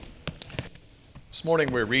This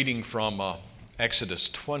morning we're reading from Exodus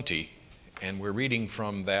 20, and we're reading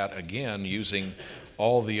from that again using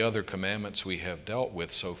all the other commandments we have dealt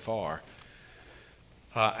with so far.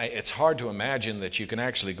 It's hard to imagine that you can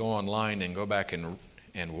actually go online and go back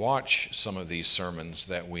and watch some of these sermons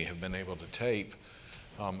that we have been able to tape.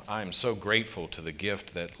 I'm so grateful to the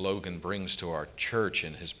gift that Logan brings to our church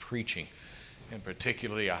in his preaching. And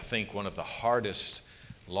particularly, I think one of the hardest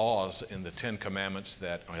laws in the Ten Commandments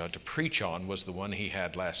that to preach on was the one he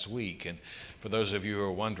had last week. And for those of you who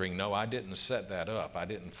are wondering, no, I didn't set that up. I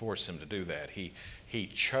didn't force him to do that. He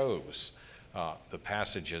chose the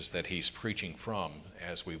passages that he's preaching from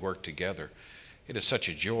as we work together. It is such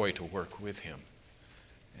a joy to work with him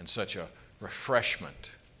and such a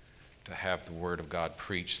refreshment to have the Word of God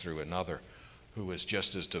preached through another who is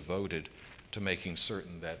just as devoted to making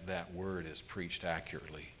certain that that Word is preached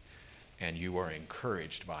accurately and you are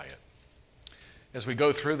encouraged by it. As we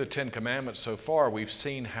go through the Ten Commandments so far, we've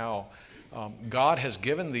seen how God has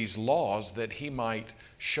given these laws that He might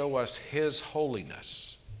show us His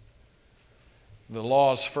holiness. The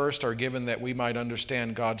laws first are given that we might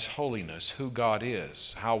understand God's holiness, who God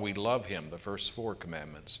is, how we love Him, the first four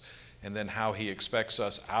commandments, and then how He expects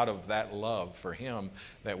us out of that love for Him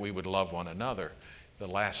that we would love one another, the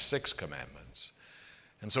last six commandments.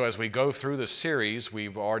 And so as we go through the series,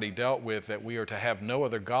 we've already dealt with that we are to have no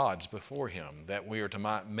other gods before Him, that we are to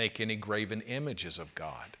not make any graven images of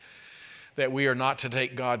God, that we are not to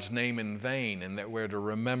take God's name in vain, and that we're to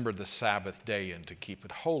remember the Sabbath day and to keep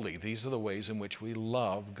it holy. These are the ways in which we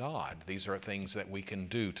love God. These are things that we can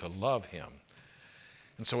do to love Him.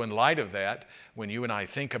 And so in light of that, when you and I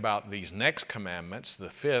think about these next commandments, the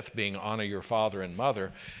fifth being honor your father and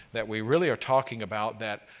mother, that we really are talking about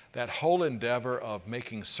that whole endeavor of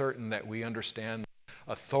making certain that we understand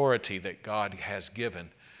authority that God has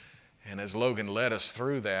given. And as Logan led us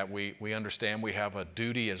through that, we understand we have a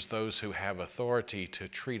duty as those who have authority to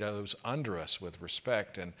treat those under us with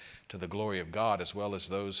respect and to the glory of God, as well as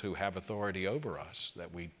those who have authority over us,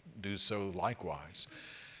 that we do so likewise.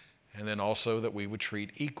 And then also that we would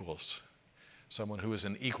treat equals, someone who is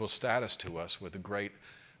in equal status to us with the great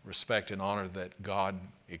respect and honor that God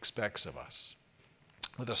expects of us.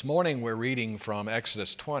 Well, this morning we're reading from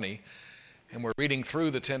Exodus 20, and we're reading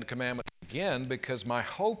through the Ten Commandments again because my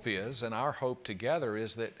hope is, and our hope together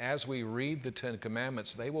is that as we read the Ten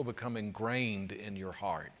Commandments, they will become ingrained in your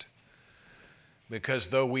heart. Because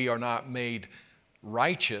though we are not made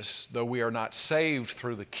righteous, though we are not saved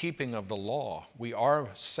through the keeping of the law, we are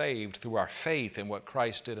saved through our faith in what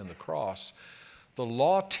Christ did on the cross. The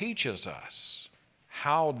law teaches us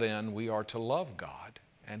how then we are to love God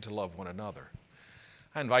and to love one another.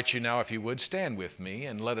 I invite you now, if you would, stand with me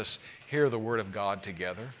and let us hear the Word of God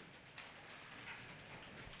together.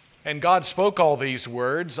 And God spoke all these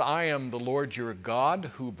words, I am the Lord your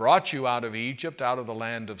God, who brought you out of Egypt, out of the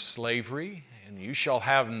land of slavery. And you shall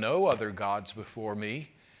have no other gods before me.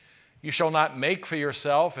 You shall not make for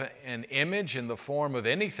yourself an image in the form of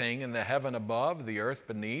anything in the heaven above, the earth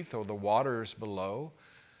beneath, or the waters below.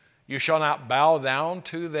 You shall not bow down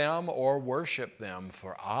to them or worship them,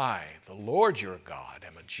 for I, the Lord your God,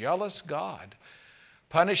 am a jealous God,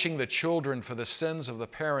 punishing the children for the sins of the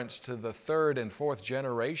parents to the third and fourth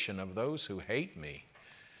generation of those who hate me,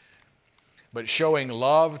 but showing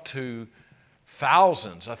love to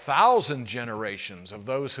thousands, 1,000 generations of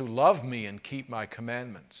those who love me and keep my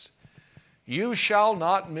commandments. You shall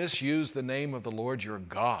not misuse the name of the Lord your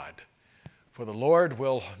God, for the Lord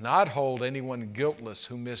will not hold anyone guiltless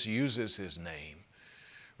who misuses His name.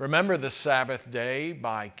 Remember the Sabbath day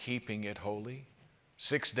by keeping it holy.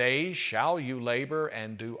 6 days shall you labor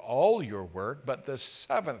and do all your work, but the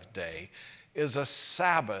seventh day is a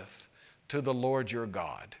Sabbath to the Lord your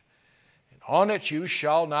God. On it you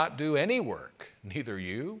shall not do any work, neither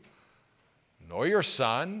you, nor your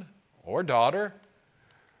son or daughter,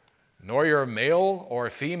 nor your male or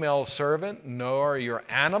female servant, nor your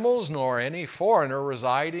animals, nor any foreigner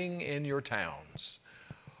residing in your towns.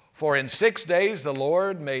 For in 6 days the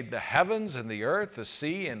Lord made the heavens and the earth, the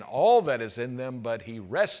sea, and all that is in them, but He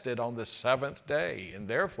rested on the seventh day. And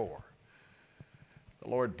therefore the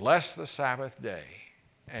Lord blessed the Sabbath day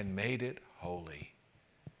and made it holy.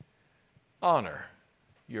 Honor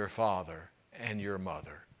your father and your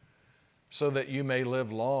mother, so that you may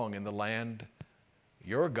live long in the land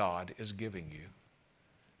your God is giving you.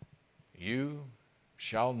 You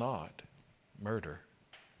shall not murder.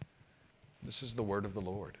 This is the word of the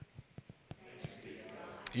Lord.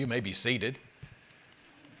 You may be seated.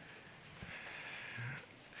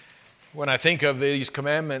 When I think of these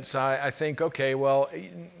commandments, I think, okay, well,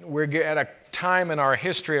 we're at a time in our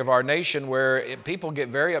history of our nation where people get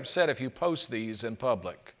very upset if you post these in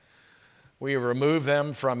public. We have removed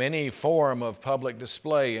them from any form of public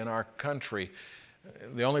display in our country.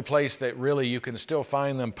 The only place that really you can still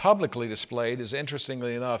find them publicly displayed is,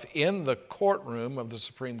 interestingly enough, in the courtroom of the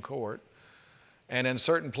Supreme Court, and in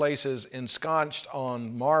certain places ensconced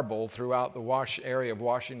on marble throughout the area of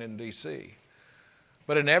Washington, D.C.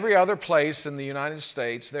 But in every other place in the United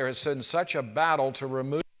States, there has been such a battle to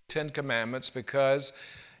remove the Ten Commandments because,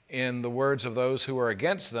 in the words of those who are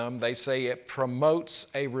against them, they say it promotes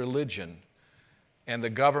a religion, and the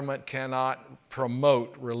government cannot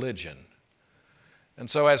promote religion. And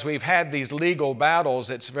so as we've had these legal battles,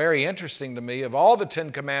 it's very interesting to me, of all the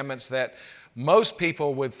Ten Commandments that most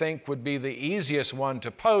people would think would be the easiest one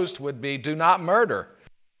to post would be do not murder.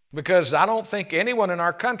 Because I don't think anyone in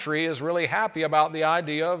our country is really happy about the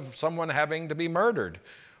idea of someone having to be murdered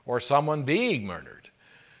or someone being murdered.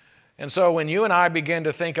 And so when you and I begin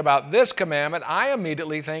to think about this commandment, I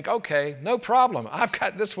immediately think, okay, no problem. I've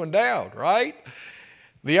got this one down, right?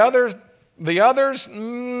 The others,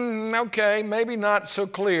 okay, maybe not so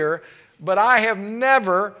clear, but I have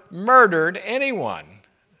never murdered anyone.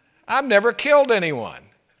 I've never killed anyone.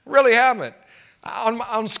 Really haven't.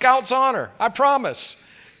 On Scout's honor, I promise.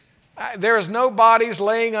 There is no bodies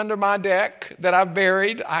laying under my deck that I've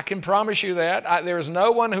buried. I can promise you that. There is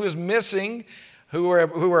no one who is missing who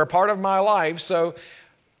are a part of my life. So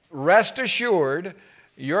rest assured,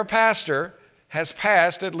 your pastor has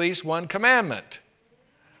passed at least one commandment.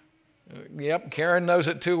 Yep, Karen knows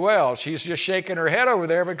it too well. She's just shaking her head over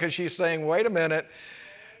there because she's saying, wait a minute,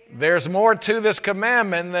 there's more to this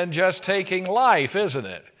commandment than just taking life, isn't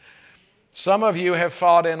it? Some of you have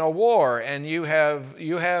fought in a war, and you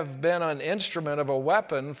have been an instrument of a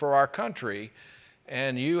weapon for our country,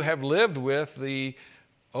 and you have lived with the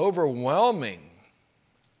overwhelming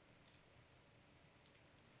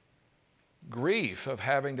grief of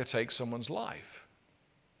having to take someone's life.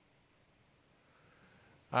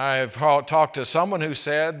 I've talked to someone who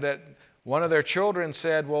said that one of their children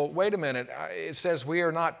said, well, wait a minute, it says we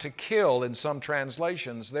are not to kill in some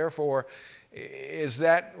translations, therefore, is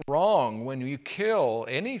that wrong when you kill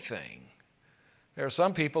anything? There are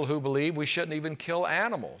some people who believe we shouldn't even kill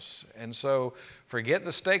animals. And so forget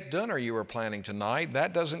the steak dinner you were planning tonight.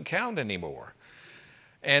 That doesn't count anymore.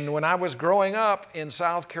 And when I was growing up in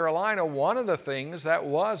South Carolina, one of the things that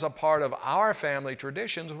was a part of our family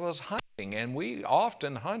traditions was hunting. And we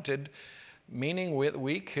often hunted, meaning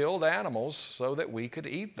we killed animals so that we could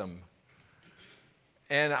eat them.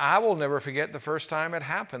 And I will never forget the first time it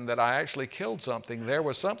happened that I actually killed something. There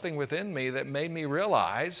was something within me that made me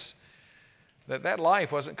realize that that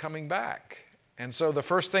life wasn't coming back. And so the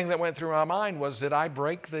first thing that went through my mind was, did I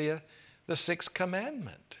break the Sixth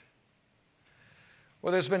Commandment?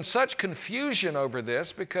 Well, there's been such confusion over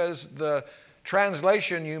this because the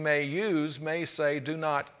translation you may use may say, do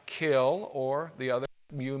not kill, or the other,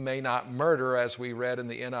 you may not murder, as we read in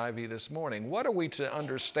the NIV this morning. What are we to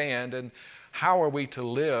understand, and how are we to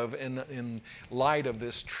live in light of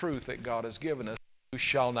this truth that God has given us? You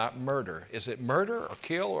shall not murder. Is it murder or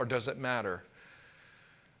kill, or does it matter?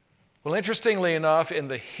 Well, interestingly enough, in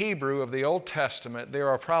the Hebrew of the Old Testament, there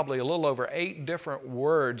are probably a little over 8 different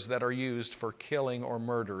words that are used for killing or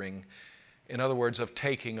murdering. In other words, of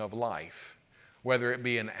taking of life. Whether it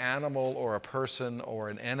be an animal or a person or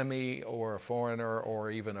an enemy or a foreigner or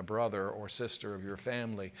even a brother or sister of your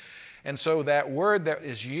family. And so that word that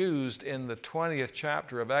is used in the 20th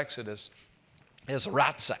chapter of Exodus is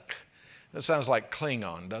ratzak. That sounds like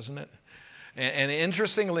Klingon, doesn't it? And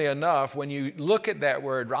interestingly enough, when you look at that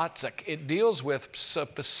word ratzak, it deals with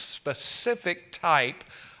a specific type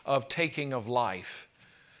of taking of life.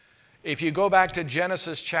 If you go back to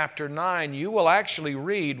Genesis chapter 9, you will actually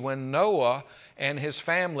read when Noah and his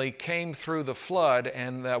family came through the flood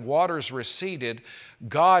and the waters receded,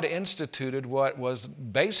 God instituted what was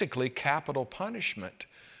basically capital punishment.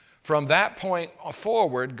 From that point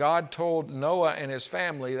forward, God told Noah and his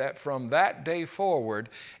family that from that day forward,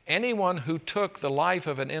 anyone who took the life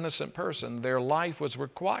of an innocent person, their life was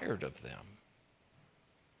required of them.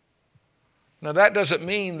 Now, that doesn't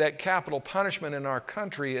mean that capital punishment in our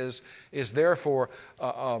country is therefore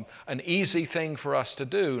an easy thing for us to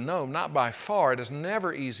do. No, not by far. It is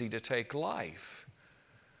never easy to take life.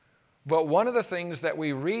 But one of the things that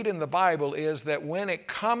we read in the Bible is that when it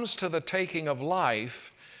comes to the taking of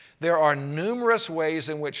life, there are numerous ways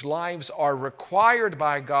in which lives are required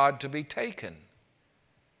by God to be taken.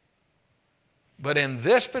 But in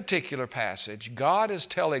this particular passage, God is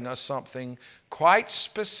telling us something quite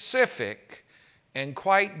specific and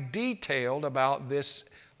quite detailed about this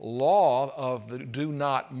law of the do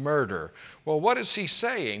not murder. Well, what is he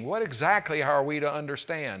saying? What exactly are we to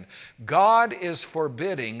understand? God is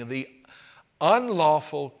forbidding the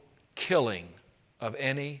unlawful killing of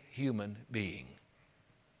any human being.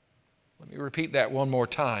 Let me repeat that one more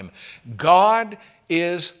time. God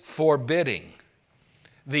is forbidding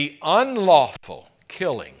the unlawful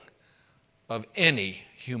killing of any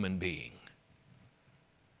human being.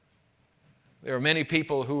 There are many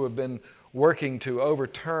people who have been working to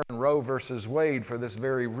overturn Roe versus Wade for this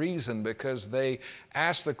very reason, because they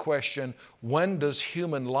ask the question, when does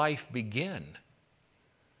human life begin?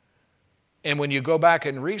 And when you go back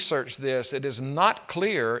and research this, it is not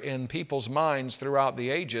clear in people's minds throughout the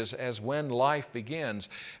ages as when life begins.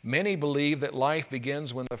 Many believe that life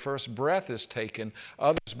begins when the first breath is taken.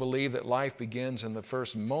 Others believe that life begins in the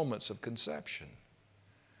first moments of conception.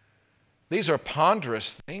 These are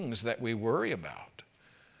ponderous things that we worry about.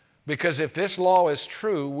 Because if this law is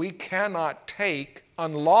true, we cannot take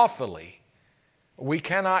unlawfully. We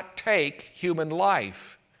cannot take human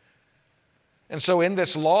life. And so in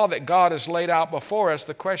this law that God has laid out before us,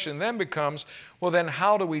 the question then becomes, well, then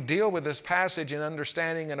how do we deal with this passage in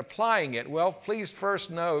understanding and applying it? Well, please first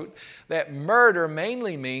note that murder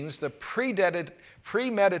mainly means the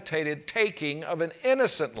premeditated taking of an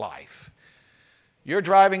innocent life. You're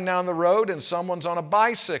driving down the road and someone's on a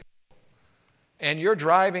bicycle, and you're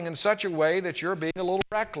driving in such a way that you're being a little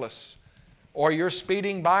reckless, or you're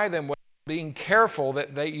speeding by them, being careful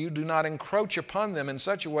that you do not encroach upon them in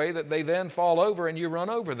such a way that they then fall over and you run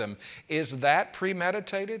over them. Is that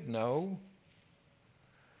premeditated? No.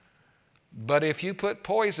 But if you put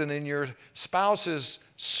poison in your spouse's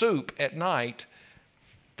soup at night,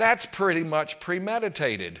 that's pretty much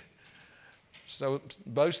premeditated. So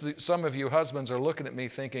some of you husbands are looking at me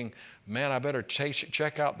thinking, man, I better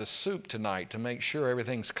check out the soup tonight to make sure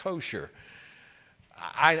everything's kosher.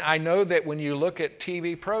 I know that when you look at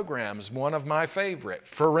TV programs, one of my favorite,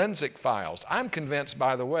 Forensic Files, I'm convinced,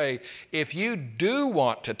 by the way, if you do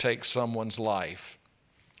want to take someone's life,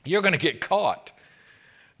 you're going to get caught.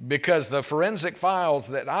 Because the Forensic Files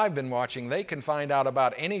that I've been watching, they can find out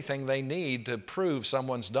about anything they need to prove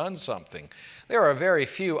someone's done something. There are very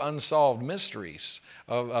few unsolved mysteries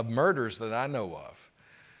of murders that I know of.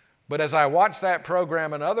 But as I watch that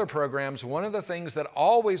program and other programs, one of the things that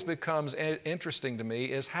always becomes interesting to me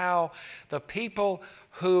is how the people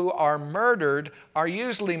who are murdered are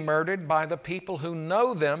usually murdered by the people who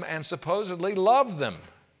know them and supposedly love them.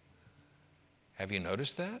 Have you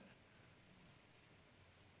noticed that?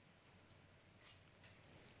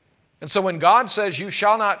 And so when God says you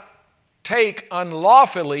shall not take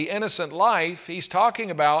unlawfully innocent life, he's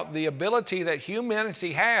talking about the ability that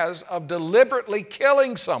humanity has of deliberately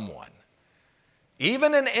killing someone,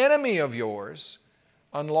 even an enemy of yours,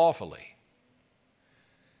 unlawfully.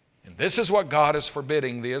 And this is what God is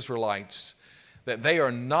forbidding the Israelites, that they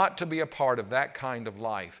are not to be a part of that kind of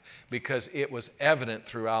life, because it was evident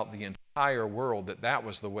throughout the entire world that that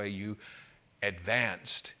was the way you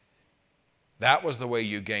advanced. That was the way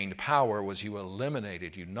you gained power, was you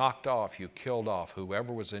eliminated, you knocked off, you killed off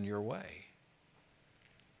whoever was in your way.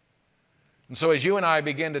 And so as you and I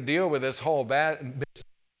begin to deal with this whole business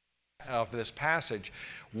of this passage,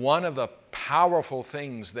 one of the powerful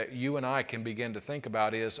things that you and I can begin to think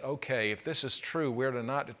about is, okay, if this is true, we're to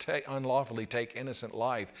not to unlawfully take innocent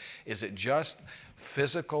life. Is it just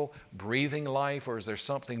physical, breathing life, or is there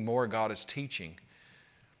something more God is teaching?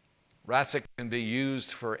 Ratzik can be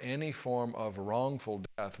used for any form of wrongful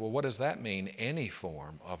death. Well, what does that mean, any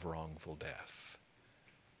form of wrongful death?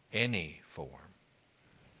 Any form.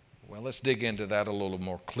 Well, let's dig into that a little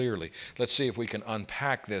more clearly. Let's see if we can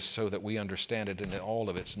unpack this so that we understand it in all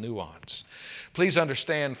of its nuance. Please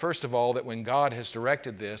understand, first of all, that when God has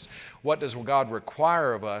directed this, what does God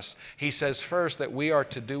require of us? He says first that we are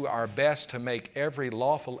to do our best to make every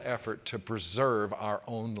lawful effort to preserve our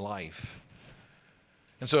own life.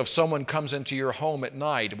 And so if someone comes into your home at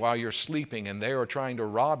night while you're sleeping and they are trying to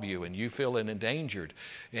rob you and you feel endangered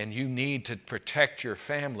and you need to protect your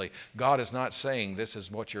family, God is not saying this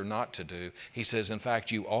is what you're not to do. He says, in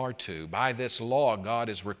fact, you are to. By this law, God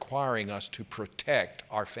is requiring us to protect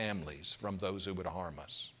our families from those who would harm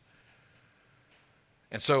us.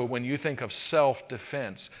 And so when you think of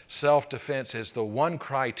self-defense is the one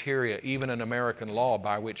criteria, even in American law,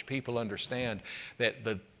 by which people understand that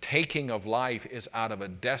the taking of life is out of a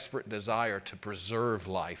desperate desire to preserve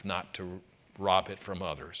life, not to rob it from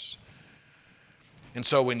others. And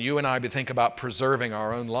so when you and I think about preserving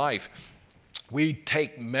our own life, we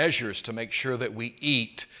take measures to make sure that we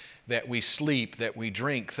eat that we sleep, that we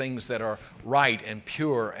drink, things that are right and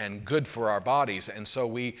pure and good for our bodies. And so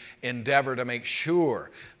we endeavor to make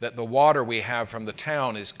sure that the water we have from the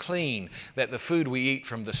town is clean, that the food we eat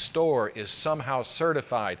from the store is somehow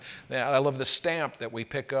certified. Now, I love the stamp that we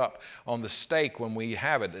pick up on the steak when we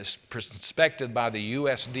have it. It's inspected by the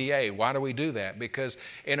USDA. Why do we do that? Because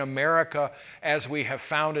in America, as we have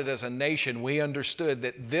founded as a nation, we understood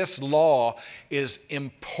that this law is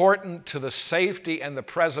important to the safety and the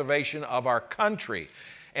preservation of our country.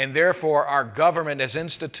 And therefore, our government has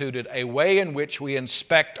instituted a way in which we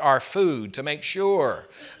inspect our food to make sure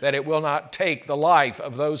that it will not take the life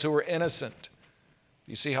of those who are innocent.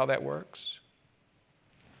 You see how that works?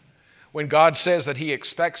 When God says that He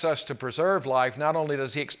expects us to preserve life, not only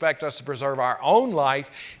does He expect us to preserve our own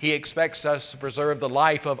life, He expects us to preserve the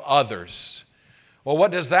life of others. Well,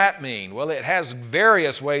 what does that mean? Well, it has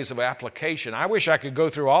various ways of application. I wish I could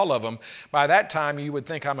go through all of them. By that time, you would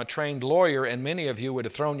think I'm a trained lawyer, and many of you would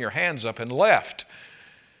have thrown your hands up and left.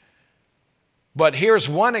 But here's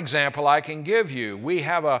one example I can give you. We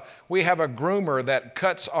have a groomer that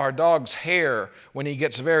cuts our dog's hair when he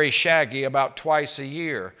gets very shaggy about twice a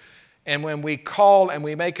year. And when we call and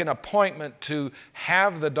we make an appointment to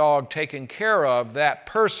have the dog taken care of, that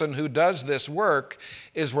person who does this work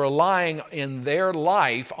is relying in their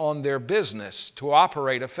life on their business to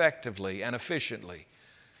operate effectively and efficiently.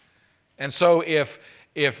 And so if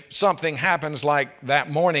something happens like that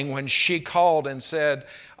morning when she called and said,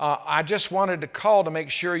 I just wanted to call to make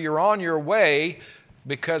sure you're on your way,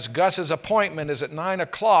 because Gus's appointment is at 9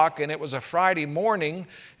 o'clock, and it was a Friday morning,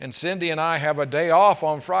 and Cindy and I have a day off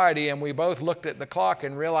on Friday, and we both looked at the clock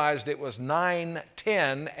and realized it was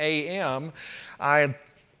 9:10 a.m. I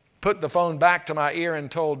put the phone back to my ear and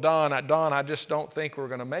told Dawn, I just don't think we're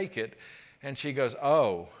going to make it. And she goes,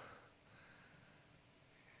 oh.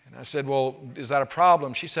 And I said, well, is that a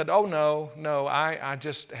problem? She said, oh, no, I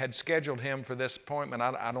just had scheduled him for this appointment.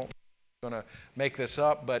 I don't going to make this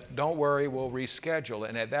up, but don't worry, we'll reschedule.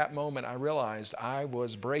 And at that moment, I realized I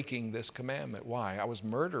was breaking this commandment. Why? I was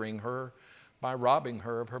murdering her by robbing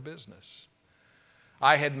her of her business.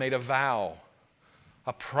 I had made a vow,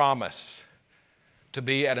 a promise, to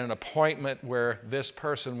be at an appointment where this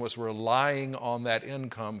person was relying on that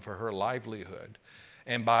income for her livelihood.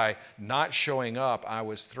 And by not showing up, I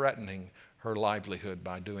was threatening her livelihood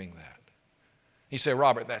by doing that. He said,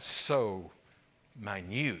 Robert, that's so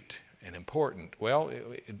minute and important. Well,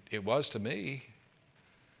 it was to me.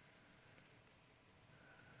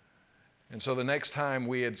 And so the next time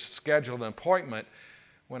we had scheduled an appointment,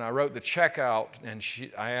 when I wrote the check out and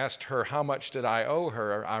I asked her how much did I owe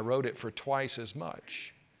her, I wrote it for twice as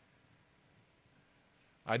much.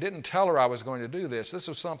 I didn't tell her I was going to do this. This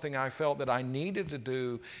was something I felt that I needed to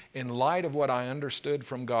do in light of what I understood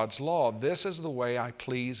from God's law. This is the way I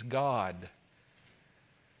please God.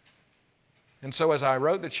 And so as I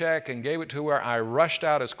wrote the check and gave it to her, I rushed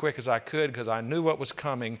out as quick as I could because I knew what was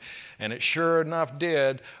coming, and it sure enough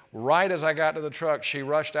did. Right as I got to the truck, she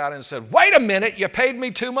rushed out and said, wait a minute, you paid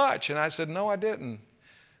me too much. And I said, no, I didn't.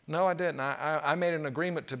 No, I didn't. I made an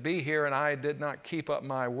agreement to be here, and I did not keep up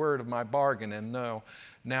my word of my bargain. And no,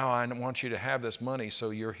 now I want you to have this money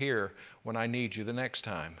so you're here when I need you the next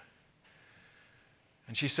time.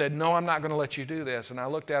 And she said, no, I'm not going to let you do this. And I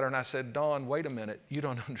looked at her and I said, Dawn, wait a minute. You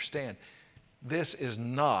don't understand. This is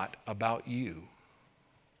not about you.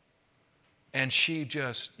 And she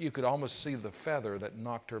just, you could almost see the feather that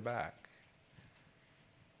knocked her back.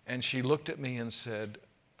 And she looked at me and said,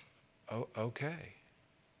 oh, okay.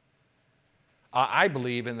 I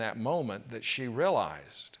believe in that moment that she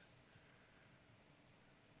realized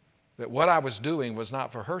that what I was doing was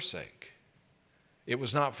not for her sake. It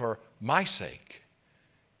was not for my sake.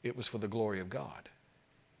 It was for the glory of God.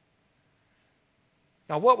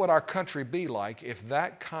 Now, what would our country be like if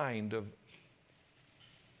that kind of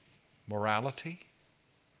morality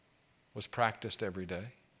was practiced every day?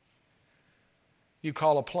 You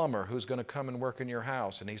call a plumber who's going to come and work in your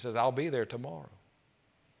house, and he says, I'll be there tomorrow.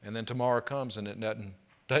 And then tomorrow comes and it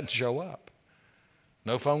doesn't show up.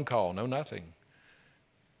 No phone call, no nothing.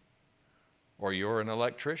 Or you're an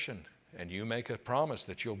electrician, and you make a promise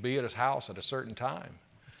that you'll be at his house at a certain time.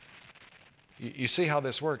 You see how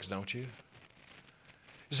this works, don't you?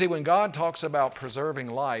 You see, when God talks about preserving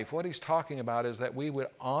life, what He's talking about is that we would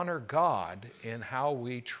honor God in how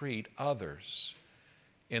we treat others,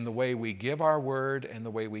 in the way we give our word and the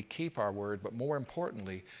way we keep our word, but more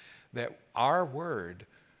importantly, that our word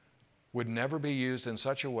would never be used in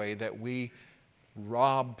such a way that we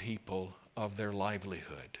rob people of their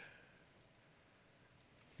livelihood.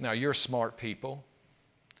 Now, you're smart people.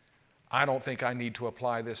 I don't think I need to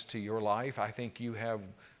apply this to your life. I think you have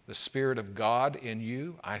the Spirit of God in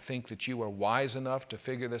you. I think that you are wise enough to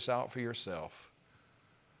figure this out for yourself.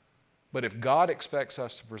 But if God expects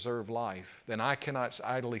us to preserve life, then I cannot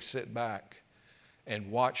idly sit back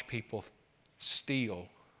and watch people steal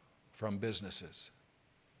from businesses.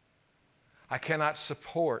 I cannot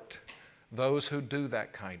support those who do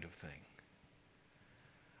that kind of thing.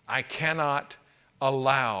 I cannot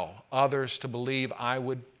allow others to believe I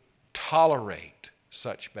would tolerate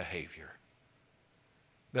such behavior,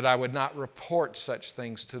 that I would not report such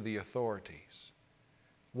things to the authorities.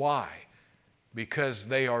 Why? Because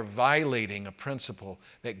they are violating a principle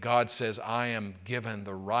that God says I am given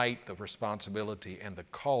the right, the responsibility, and the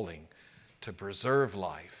calling to preserve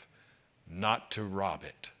life, not to rob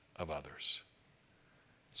it of others.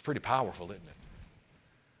 It's pretty powerful, isn't it?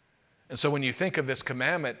 And so when you think of this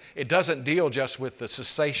commandment, it doesn't deal just with the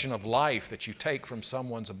cessation of life that you take from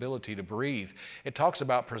someone's ability to breathe. It talks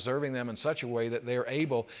about preserving them in such a way that they're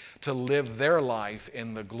able to live their life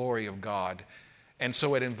in the glory of God. And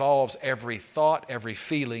so it involves every thought, every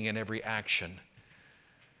feeling, and every action.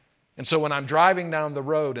 And so when I'm driving down the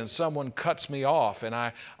road and someone cuts me off and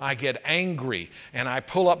I get angry and I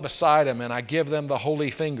pull up beside them and I give them the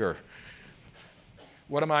holy finger,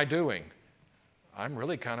 what am I doing? I'm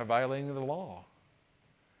really kind of violating the law.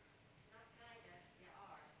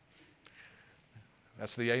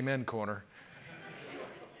 That's the amen corner.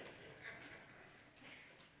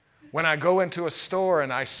 When I go into a store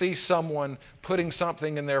and I see someone putting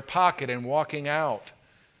something in their pocket and walking out,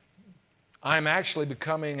 I'm actually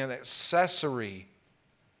becoming an accessory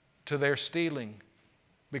to their stealing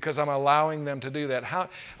because I'm allowing them to do that.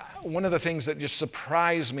 One of the things that just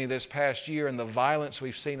surprised me this past year and the violence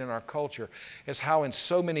we've seen in our culture is how in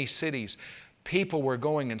so many cities people were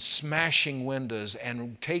going and smashing windows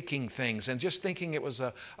and taking things and just thinking it was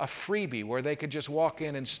a freebie where they could just walk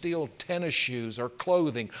in and steal tennis shoes or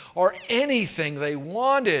clothing or anything they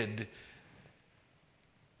wanted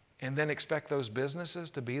and then expect those businesses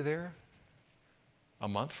to be there a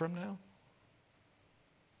month from now.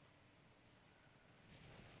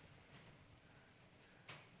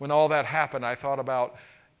 When all that happened, I thought about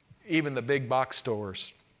even the big box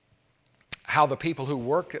stores, how the people who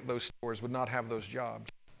worked at those stores would not have those jobs.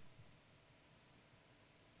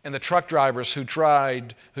 And the truck drivers who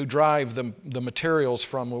drive the materials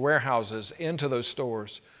from the warehouses into those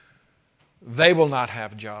stores, they will not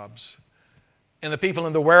have jobs. And the people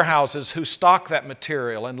in the warehouses who stock that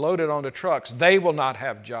material and load it onto trucks, they will not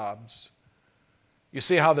have jobs. You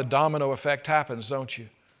see how the domino effect happens, don't you?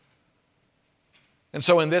 And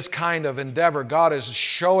so in this kind of endeavor, God is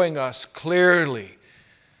showing us clearly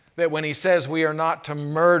that when He says we are not to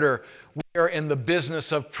murder, we are in the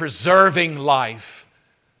business of preserving life,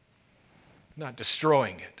 not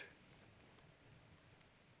destroying it.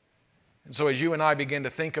 And so as you and I begin to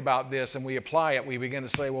think about this and we apply it, we begin to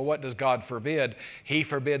say, well, what does God forbid? He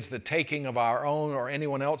forbids the taking of our own or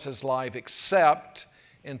anyone else's life except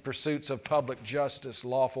in pursuits of public justice,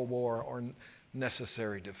 lawful war, or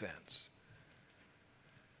necessary defense.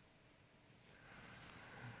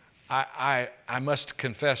 I must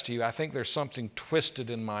confess to you, I think there's something twisted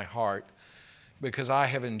in my heart because I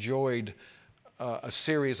have enjoyed a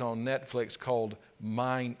series on Netflix called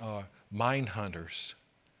Mind Hunters.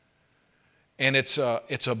 And it's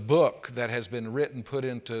a book that has been written, put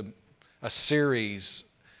into a series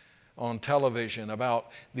on television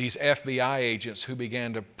about these FBI agents who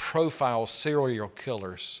began to profile serial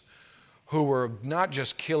killers who were not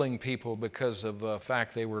just killing people because of the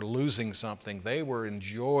fact they were losing something. They were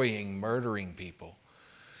enjoying murdering people.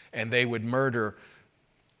 And they would murder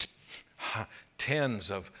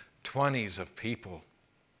tens of 20s of people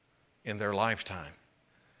in their lifetime.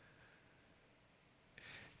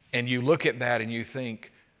 And you look at that and you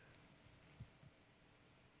think,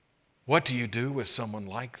 what do you do with someone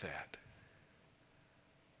like that?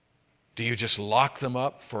 Do you just lock them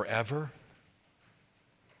up forever?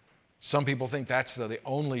 Some people think that's the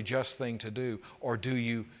only just thing to do. Or do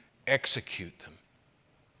you execute them?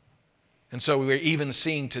 And so we're even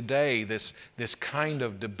seeing today this kind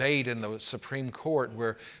of debate in the Supreme Court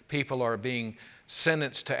where people are being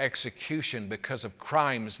sentenced to execution because of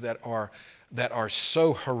crimes that are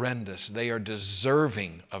so horrendous. They are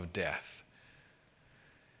deserving of death.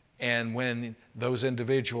 And when those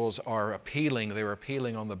individuals are appealing, they're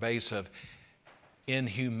appealing on the basis of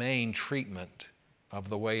inhumane treatment of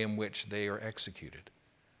the way in which they are executed.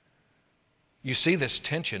 You see this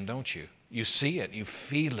tension, don't you? You see it, you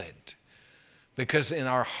feel it. Because in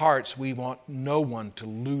our hearts, we want no one to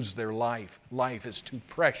lose their life. Life is too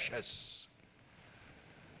precious.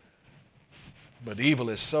 But evil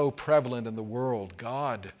is so prevalent in the world.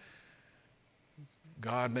 God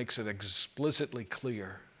makes it explicitly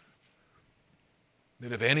clear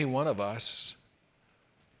that if any one of us,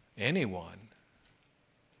 anyone,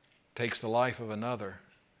 takes the life of another,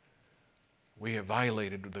 we have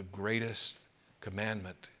violated the greatest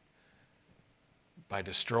commandment by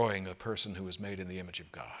destroying a person who was made in the image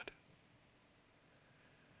of God.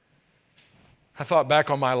 I thought back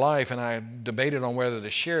on my life and I debated on whether to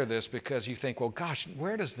share this, because you think, well, gosh,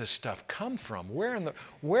 where does this stuff come from?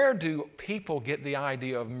 Where do people get the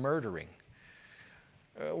idea of murdering?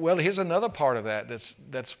 Well, here's another part of that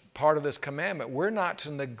that's part of this commandment. We're not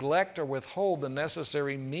to neglect or withhold the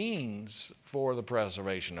necessary means for the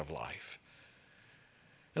preservation of life.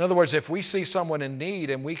 In other words, if we see someone in need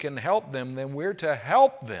and we can help them, then we're to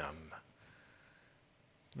help them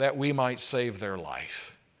that we might save their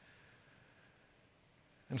life.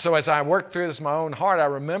 And so as I worked through this in my own heart, I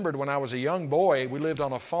remembered when I was a young boy, we lived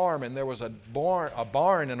on a farm and there was a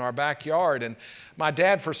barn in our backyard. And my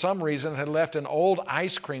dad, for some reason, had left an old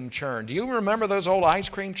ice cream churn. Do you remember those old ice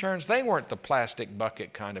cream churns? They weren't the plastic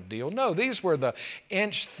bucket kind of deal. No, these were the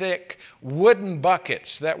inch-thick wooden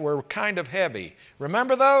buckets that were kind of heavy.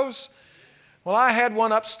 Remember those? Well, I had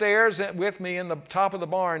one upstairs with me in the top of the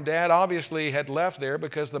barn. Dad obviously had left there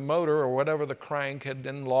because the motor or whatever, the crank, had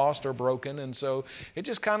been lost or broken. And so it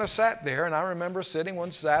just kind of sat there. And I remember sitting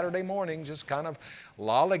one Saturday morning just kind of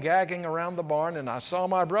lollygagging around the barn. And I saw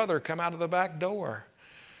my brother come out of the back door.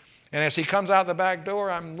 And as he comes out the back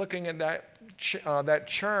door, I'm looking at that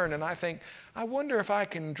churn. And I think, I wonder if I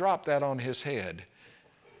can drop that on his head.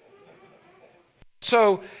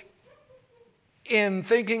 So in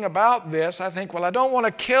thinking about this, I think, well, I don't want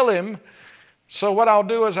to kill him, so what I'll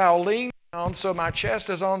do is I'll lean down so my chest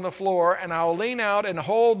is on the floor, and I'll lean out and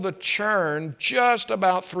hold the churn just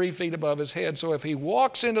about 3 feet above his head, so if he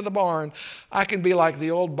walks into the barn, I can be like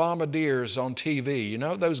the old bombardiers on TV. You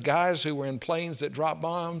know, those guys who were in planes that drop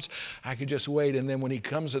bombs? I could just wait, and then when he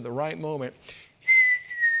comes at the right moment,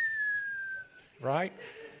 right?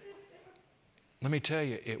 Let me tell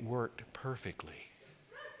you, it worked perfectly.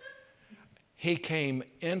 He came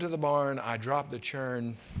into the barn, I dropped the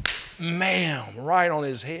churn, right on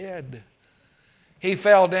his head. He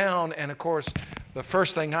fell down, and of course, the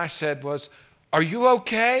first thing I said was, "Are you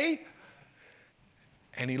okay?"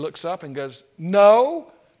 And he looks up and goes,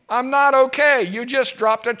 "No, I'm not okay. You just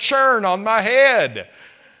dropped a churn on my head."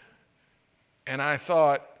 And I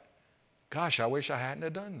thought, gosh, I wish I hadn't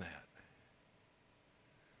have done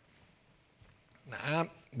that.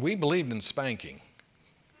 Now, we believed in spanking.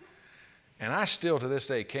 And I still to this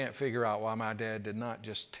day can't figure out why my dad did not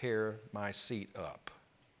just tear my seat up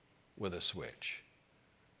with a switch.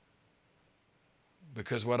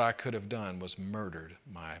 Because what I could have done was murdered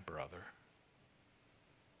my brother.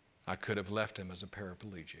 I could have left him as a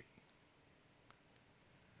paraplegic.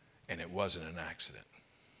 And it wasn't an accident.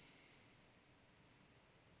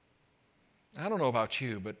 I don't know about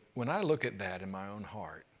you, but when I look at that in my own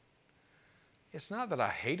heart, it's not that I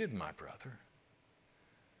hated my brother.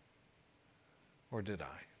 Or did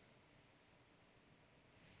I?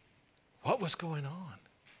 What was going on?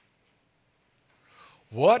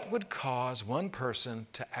 What would cause one person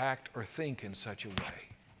to act or think in such a way?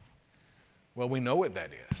 Well, we know what that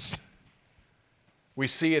is. We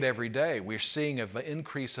see it every day. We're seeing an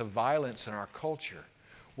increase of violence in our culture.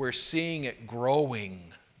 We're seeing it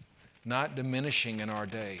growing, not diminishing in our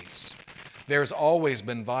days. There's always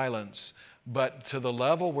been violence. But to the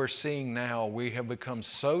level we're seeing now, we have become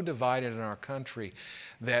so divided in our country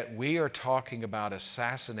that we are talking about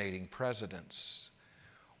assassinating presidents.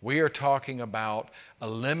 We are talking about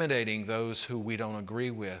eliminating those who we don't agree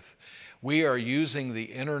with. We are using the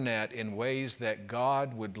internet in ways that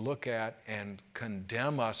God would look at and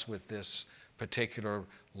condemn us with this particular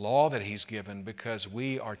law that He's given, because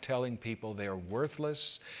we are telling people they're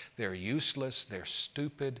worthless, they're useless, they're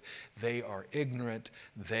stupid, they are ignorant,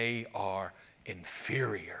 they are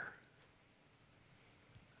inferior.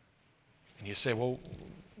 And you say, well,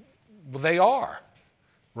 they are,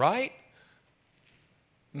 right?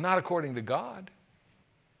 Not according to God.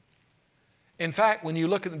 In fact, when you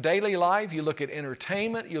look at daily life, you look at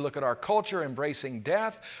entertainment, you look at our culture embracing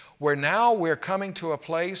death, where now we're coming to a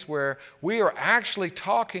place where we are actually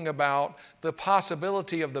talking about the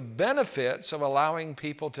possibility of the benefits of allowing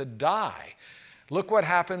people to die. Look what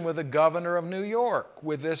happened with the governor of New York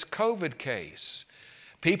with this COVID case.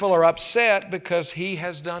 People are upset because he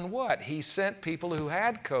has done what? He sent people who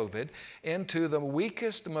had COVID into the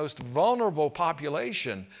weakest, most vulnerable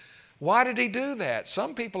population. Why did he do that?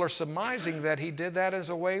 Some people are surmising that he did that as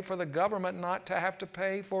a way for the government not to have to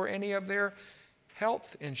pay for any of their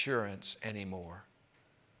health insurance anymore.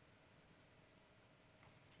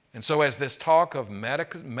 And so as this talk of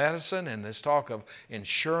medicine and this talk of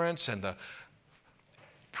insurance and the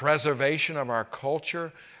preservation of our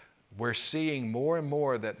culture, we're seeing more and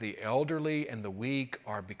more that the elderly and the weak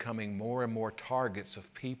are becoming more and more targets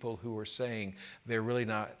of people who are saying they're really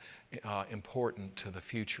not important to the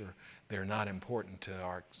future. They're not important to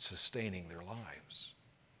our sustaining their lives.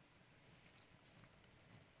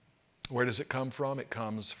 Where does it come from? It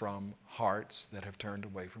comes from hearts that have turned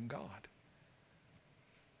away from God,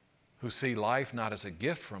 who see life not as a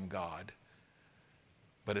gift from God,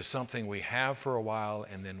 but as something we have for a while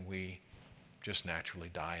and then we just naturally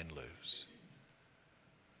die and lose.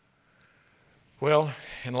 Well,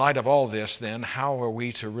 in light of all this then, how are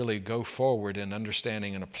we to really go forward in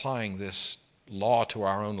understanding and applying this law to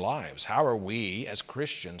our own lives? How are we as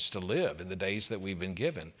Christians to live in the days that we've been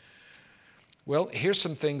given? Well, here's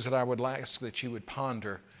some things that I would ask that you would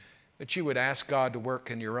ponder, that you would ask God to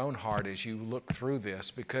work in your own heart as you look through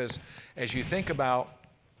this, because as you think about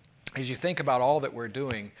all that we're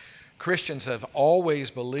doing, Christians have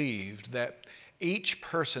always believed that each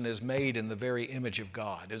person is made in the very image of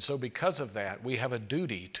God. And so because of that, we have a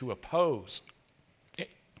duty to oppose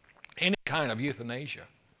any kind of euthanasia.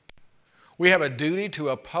 We have a duty to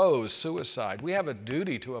oppose suicide. We have a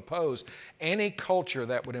duty to oppose any culture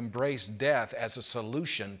that would embrace death as a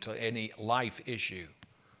solution to any life issue.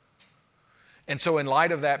 And so in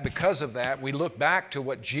light of that, because of that, we look back to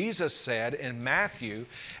what Jesus said in Matthew.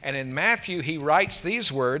 And in Matthew, he writes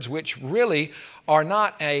these words, which really are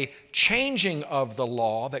not a changing of the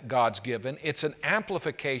law that God's given. It's an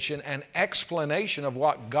amplification and explanation of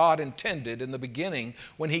what God intended in the beginning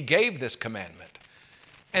when he gave this commandment.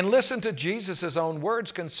 And listen to Jesus' own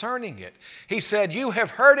words concerning it. He said, "You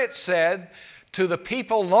have heard it said to the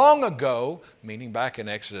people long ago," meaning back in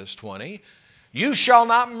Exodus 20, "You shall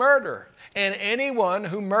not murder, and anyone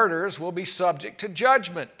who murders will be subject to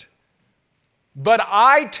judgment. But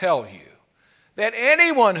I tell you that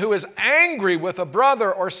anyone who is angry with a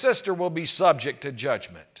brother or sister will be subject to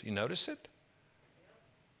judgment." You notice it?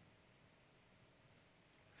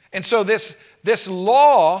 And so this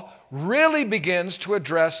law really begins to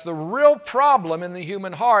address the real problem in the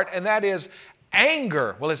human heart, and that is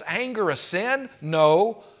anger. Well, is anger a sin?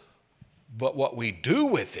 No. But what we do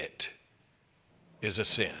with it is a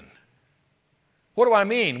sin. What do I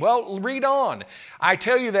mean? Well, read on. "I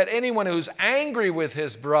tell you that anyone who's angry with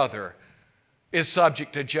his brother is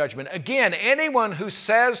subject to judgment. Again, anyone who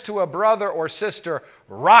says to a brother or sister,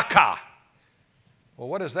 'Raka.'" Well,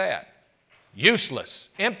 what is that? Useless,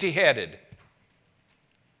 empty-headed,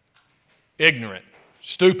 ignorant,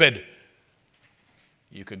 stupid.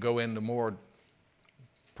 You could go into more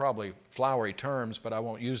probably flowery terms, but I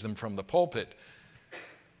won't use them from the pulpit.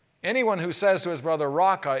 Anyone who says to his brother,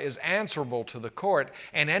 "Raka," is answerable to the court,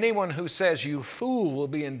 and anyone who says, "You fool," will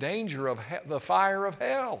be in danger of the fire of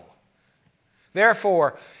hell.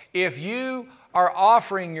 Therefore, if you are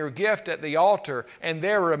offering your gift at the altar and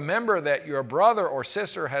there remember that your brother or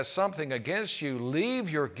sister has something against you, leave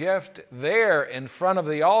your gift there in front of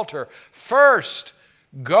the altar. First,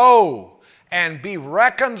 go and be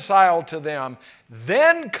reconciled to them,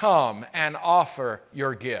 then come and offer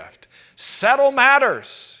your gift. Settle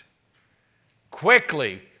matters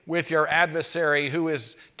quickly with your adversary who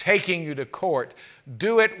is taking you to court.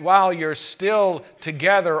 Do it while you're still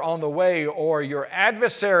together on the way, or your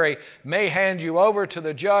adversary may hand you over to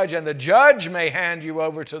the judge, and the judge may hand you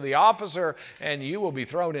over to the officer, and you will be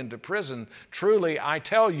thrown into prison. Truly, I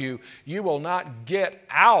tell you, you will not get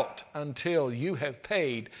out until you have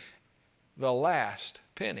paid the last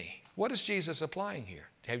penny. What is Jesus applying here?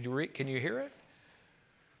 Can you hear it?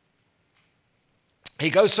 He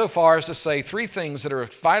goes so far as to say three things that are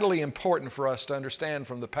vitally important for us to understand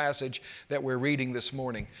from the passage that we're reading this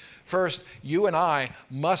morning. First, you and I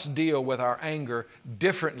must deal with our anger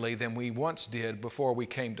differently than we once did before we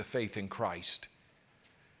came to faith in Christ.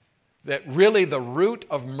 That really the root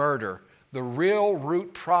of murder, the real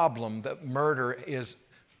root problem that murder is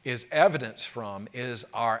evidence from, is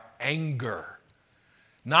our anger.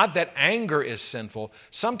 Not that anger is sinful.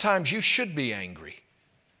 Sometimes you should be angry,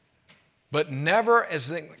 but never as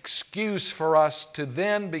an excuse for us to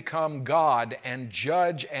then become God and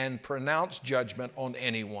judge and pronounce judgment on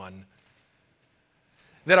anyone.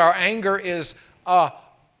 That our anger is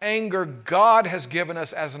anger God has given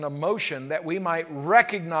us as an emotion that we might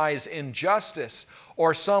recognize injustice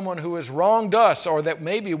or someone who has wronged us, or that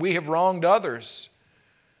maybe we have wronged others.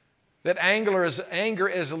 That anger is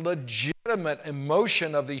a legitimate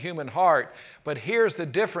emotion of the human heart. But here's the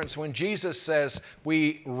difference when Jesus says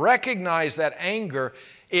we recognize that anger.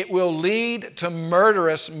 It will lead to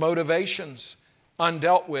murderous motivations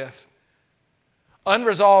undealt with.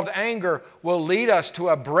 Unresolved anger will lead us to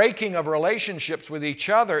a breaking of relationships with each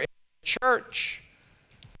other in the church.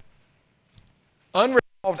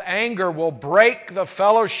 Unresolved anger will break the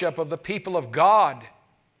fellowship of the people of God.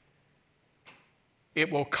 It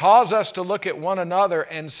will cause us to look at one another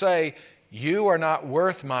and say, you are not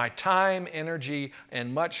worth my time, energy,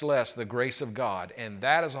 and much less the grace of God. And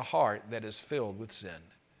that is a heart that is filled with sin.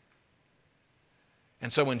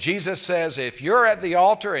 And so when Jesus says, if you're at the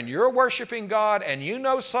altar and you're worshiping God and you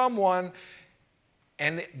know someone,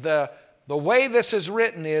 and the way this is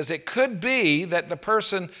written is, it could be that the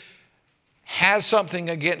person has something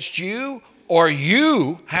against you or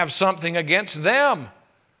you have something against them.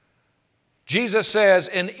 Jesus says,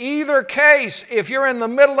 in either case, if you're in the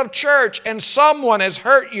middle of church and someone has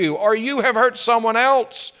hurt you or you have hurt someone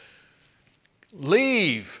else,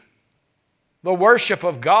 leave the worship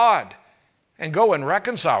of God and go and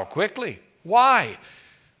reconcile quickly. Why?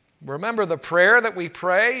 Remember the prayer that we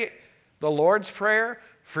pray, the Lord's Prayer?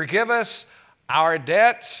 Forgive us our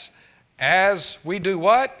debts as we do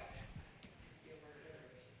what?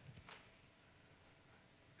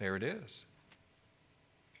 There it is.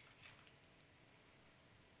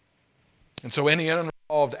 And so any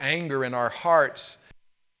unresolved anger in our hearts,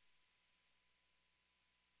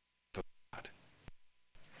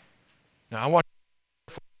 now I want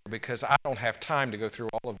to, because I don't have time to go through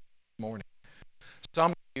all of this morning.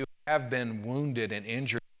 Some of you have been wounded and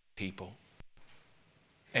injured people,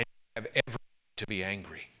 and you have every right to be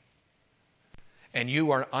angry. And you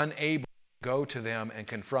are unable to go to them and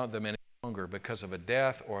confront them any longer because of a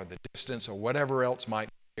death or the distance or whatever else might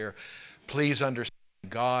be there. Please understand,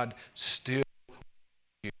 God still wants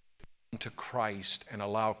you to come to Christ and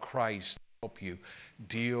allow Christ to help you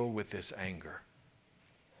deal with this anger.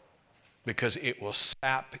 Because it will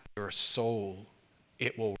sap your soul.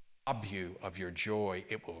 It will rob you of your joy.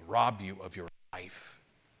 It will rob you of your life.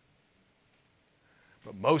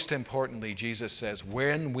 But most importantly, Jesus says,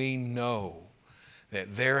 when we know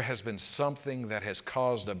that there has been something that has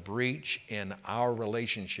caused a breach in our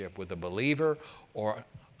relationship with a believer or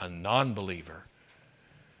a non-believer,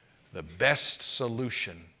 the best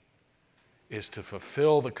solution is to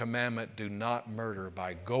fulfill the commandment, do not murder,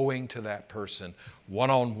 by going to that person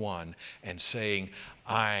one-on-one and saying,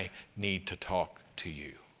 I need to talk to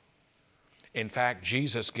you. In fact,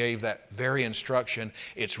 Jesus gave that very instruction.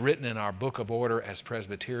 It's written in our book of order as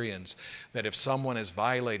Presbyterians that if someone has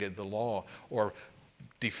violated the law or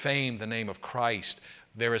defamed the name of Christ,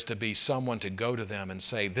 there is to be someone to go to them and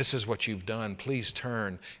say, this is what you've done, please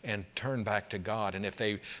turn back to God. And if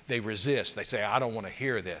they resist, they say, I don't want to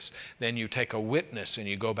hear this, then you take a witness and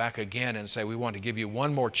you go back again and say, we want to give you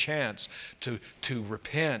one more chance to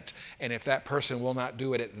repent. And if that person will not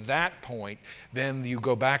do it at that point, then you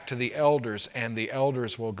go back to the elders and the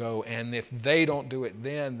elders will go. And if they don't do it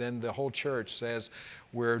then the whole church says,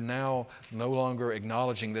 we're now no longer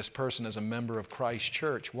acknowledging this person as a member of Christ's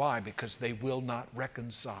church. Why? Because they will not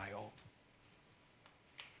reconcile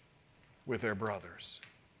with their brothers.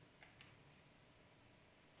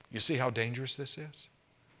 You see how dangerous this is?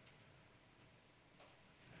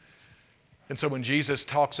 And so when Jesus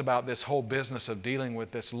talks about this whole business of dealing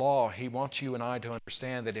with this law, he wants you and I to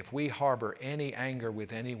understand that if we harbor any anger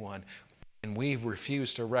with anyone, and we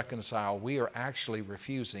refuse to reconcile, we are actually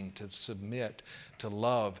refusing to submit, to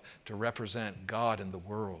love, to represent God in the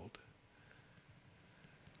world.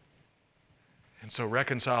 And so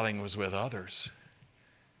reconciling was with others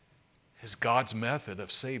is God's method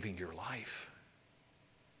of saving your life.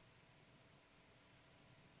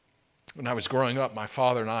 When I was growing up, my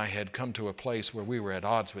father and I had come to a place where we were at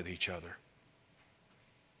odds with each other.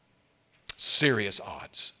 Serious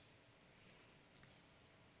odds.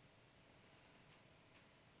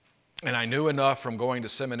 And I knew enough from going to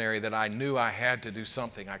seminary that I knew I had to do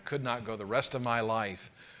something. I could not go the rest of my life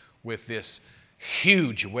with this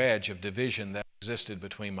huge wedge of division that existed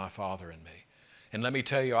between my father and me. And let me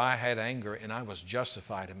tell you, I had anger and I was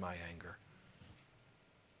justified in my anger.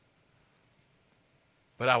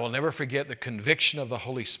 But I will never forget the conviction of the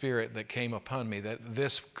Holy Spirit that came upon me that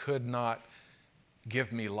this could not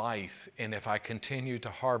give me life. And if I continued to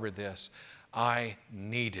harbor this, I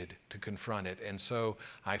needed to confront it. And so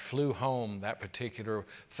I flew home that particular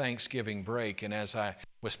Thanksgiving break. And as I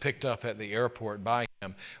was picked up at the airport by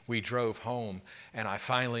him, we drove home. And I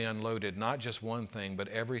finally unloaded not just one thing, but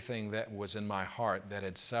everything that was in my heart that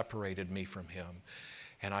had separated me from him.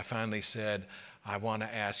 And I finally said, I want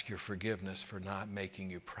to ask your forgiveness for not making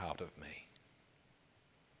you proud of me.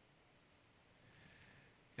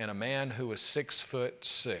 And a man who was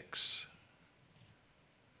 6'6",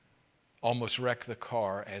 almost wrecked the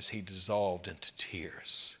car as he dissolved into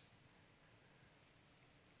tears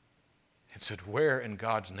and said, "Where in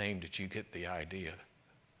God's name did you get the idea?"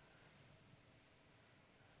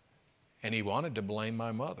 And he wanted to blame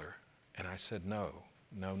my mother. And I said, no.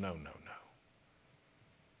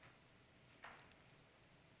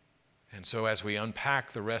 And so as we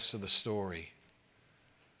unpack the rest of the story,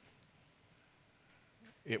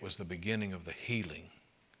 it was the beginning of the healing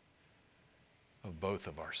of both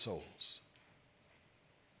of our souls.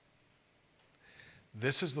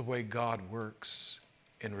 This is the way God works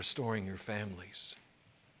in restoring your families.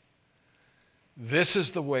 This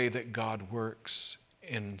is the way that God works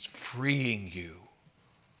in freeing you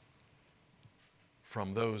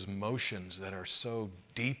from those emotions that are so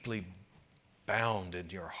deeply bound in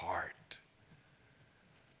your heart.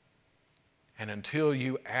 And until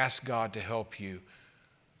you ask God to help you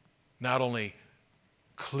not only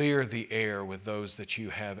clear the air with those that you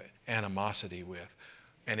have animosity with,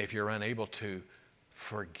 and if you're unable to,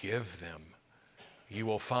 forgive them, you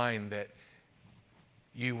will find that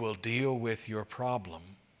you will deal with your problem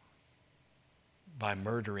by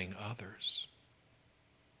murdering others.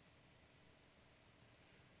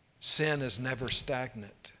 Sin is never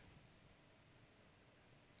stagnant.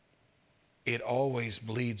 It always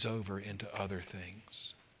bleeds over into other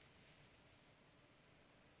things.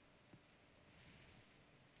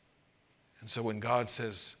 And so when God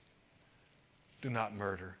says, do not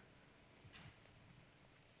murder,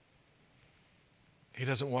 He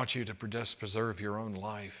doesn't want you to just preserve your own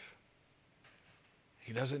life.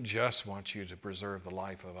 He doesn't just want you to preserve the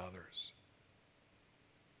life of others.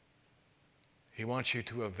 He wants you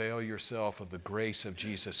to avail yourself of the grace of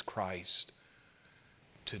Jesus Christ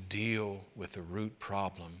to deal with the root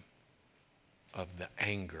problem of the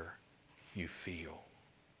anger you feel,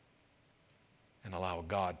 and allow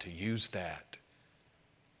God to use that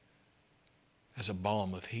as a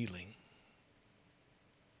balm of healing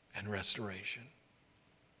and restoration.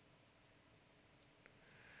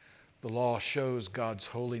 The law shows God's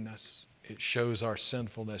holiness. It shows our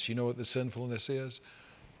sinfulness. You know what the sinfulness is?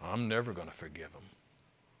 I'm never going to forgive them.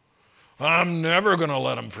 I'm never going to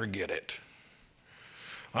let them forget it.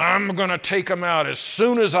 I'm going to take them out as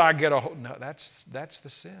soon as I get a hold. No, that's the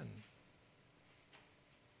sin.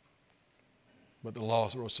 But the law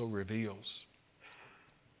also reveals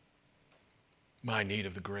my need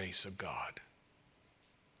of the grace of God.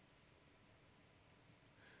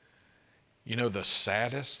 You know the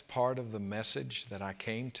saddest part of the message that I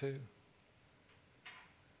came to?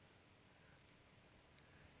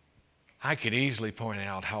 I could easily point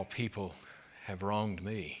out how people have wronged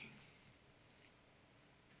me.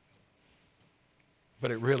 But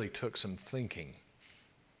it really took some thinking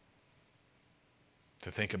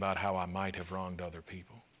to think about how I might have wronged other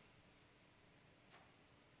people.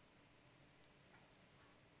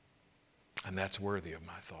 And that's worthy of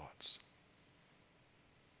my thoughts.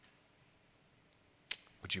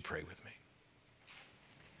 Would you pray with me?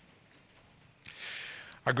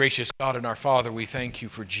 Our gracious God and our Father, we thank you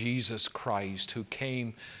for Jesus Christ, who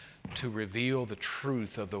came to reveal the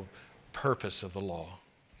truth of the purpose of the law.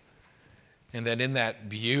 And that in that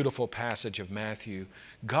beautiful passage of Matthew,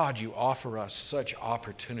 God, you offer us such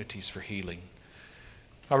opportunities for healing.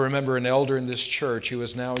 I remember an elder in this church who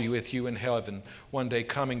is now with you in heaven, one day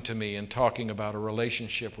coming to me and talking about a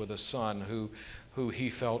relationship with a son who he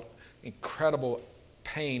felt incredible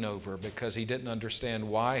pain over because he didn't understand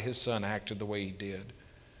why his son acted the way he did.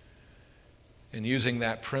 And using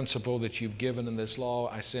that principle that you've given in this law,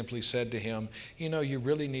 I simply said to him, you know, you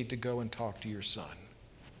really need to go and talk to your son.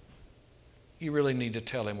 You really need to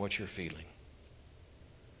tell him what you're feeling.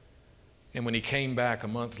 And when he came back a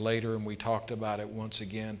month later and we talked about it once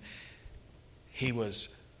again, he was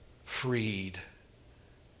freed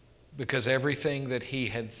because everything that he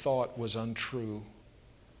had thought was untrue,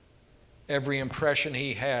 every impression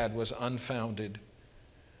he had was unfounded,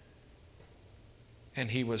 and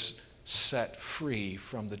he was set free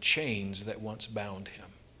from the chains that once bound him.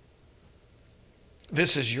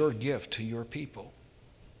 This is your gift to your people.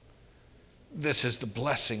 This is the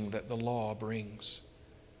blessing that the law brings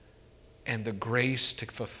and the grace to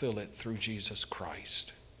fulfill it through Jesus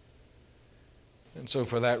Christ. And so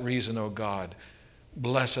for that reason, O God,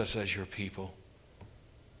 bless us as your people.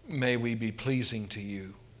 May we be pleasing to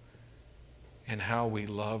you in how we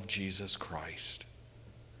love Jesus Christ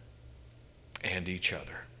and each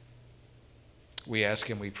other. We ask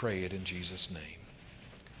and we pray it in Jesus' name.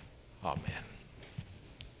 Amen.